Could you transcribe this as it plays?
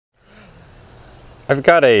I've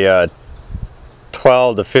got a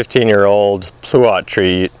 12 to 15-year-old pluot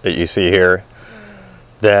tree that you see here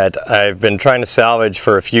that I've been trying to salvage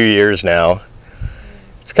for a few years now.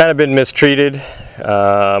 It's kind of been mistreated. It's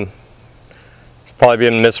probably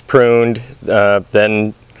been mispruned.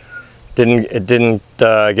 Then it didn't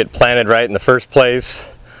get planted right in the first place.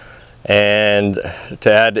 And to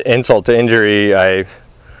add insult to injury, I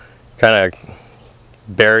kind of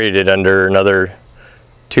buried it under another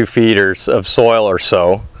 2 feet of soil or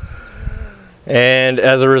so. And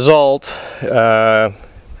as a result,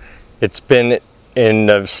 it's been in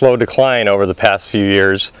a slow decline over the past few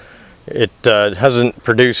years. It hasn't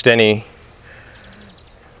produced any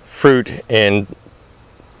fruit in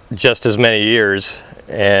just as many years,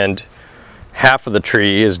 and half of the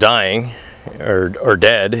tree is dying or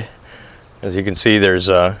dead. As you can see, there's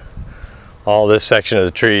all this section of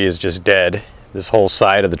the tree is just dead. This whole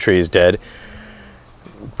side of the tree is dead.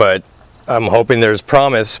 But I'm hoping there's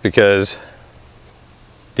promise, because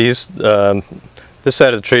this side of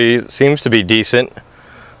the tree seems to be decent,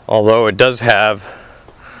 although it does have,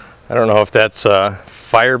 I don't know if that's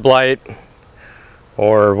fire blight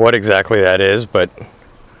or what exactly that is, but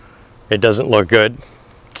it doesn't look good.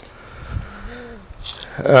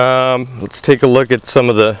 Let's take a look at some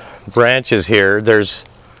of the branches here. There's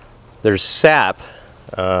sap.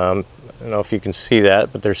 I don't know if you can see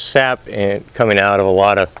that, but there's sap coming out of a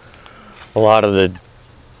lot of the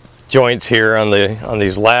joints here on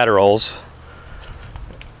these laterals,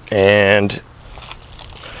 and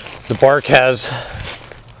the bark has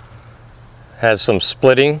some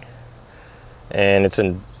splitting, and it's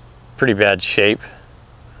in pretty bad shape.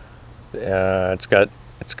 It's got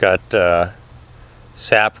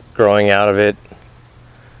sap growing out of it.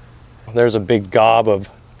 There's a big gob of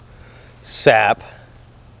sap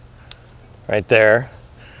right there,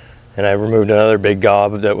 and I removed another big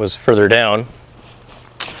gob that was further down.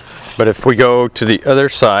 But if we go to the other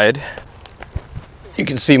side, you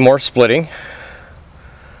can see more splitting.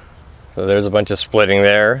 So there's a bunch of splitting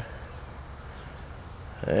there,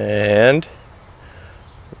 and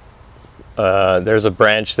there's a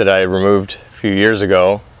branch that I removed a few years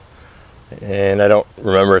ago, and I don't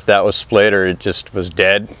remember if that was split or it just was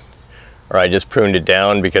dead, or I just pruned it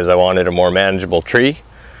down because I wanted a more manageable tree.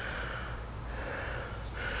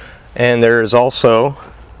 And there's also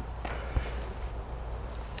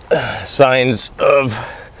signs of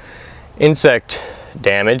insect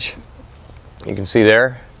damage. You can see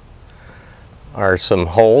there are some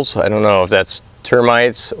holes. I don't know if that's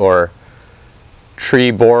termites or tree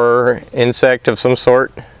borer insect of some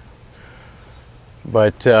sort,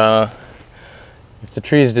 but if the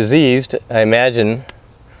tree is diseased, I imagine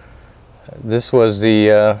this was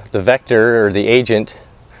the vector or the agent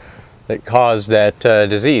that caused that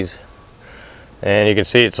disease. And you can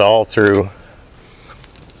see it's all through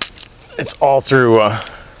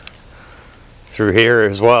here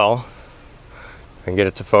as well. I can get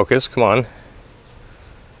it to focus. Come on,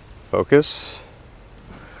 focus.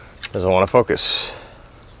 Doesn't want to focus.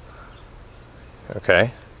 Okay,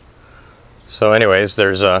 so anyways,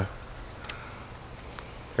 there's a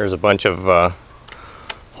bunch of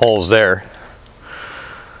holes there.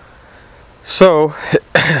 So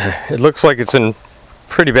it looks like it's in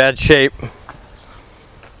pretty bad shape,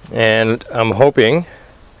 and I'm hoping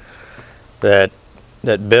that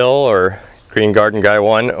Bill or Green Garden Guy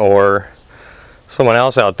 1 or someone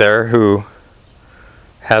else out there who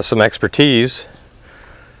has some expertise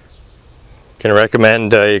can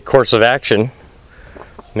recommend a course of action.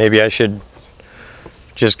 Maybe I should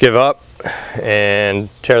just give up and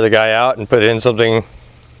tear the guy out and put in something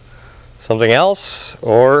else,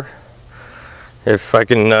 or if I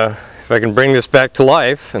can bring this back to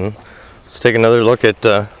life. And let's take another look at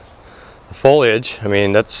the foliage. I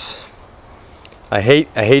mean, I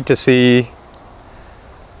hate to see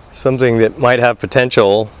something that might have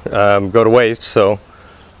potential go to waste, so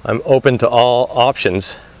I'm open to all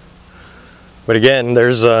options. But again,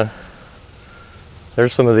 there's some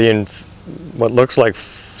of what looks like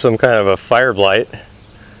some kind of a fire blight,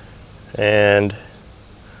 and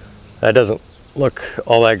that doesn't look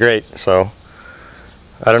all that great. So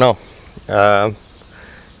I don't know.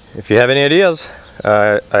 If you have any ideas,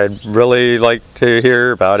 I'd really like to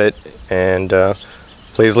hear about it, and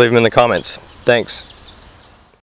please leave them in the comments. Thanks.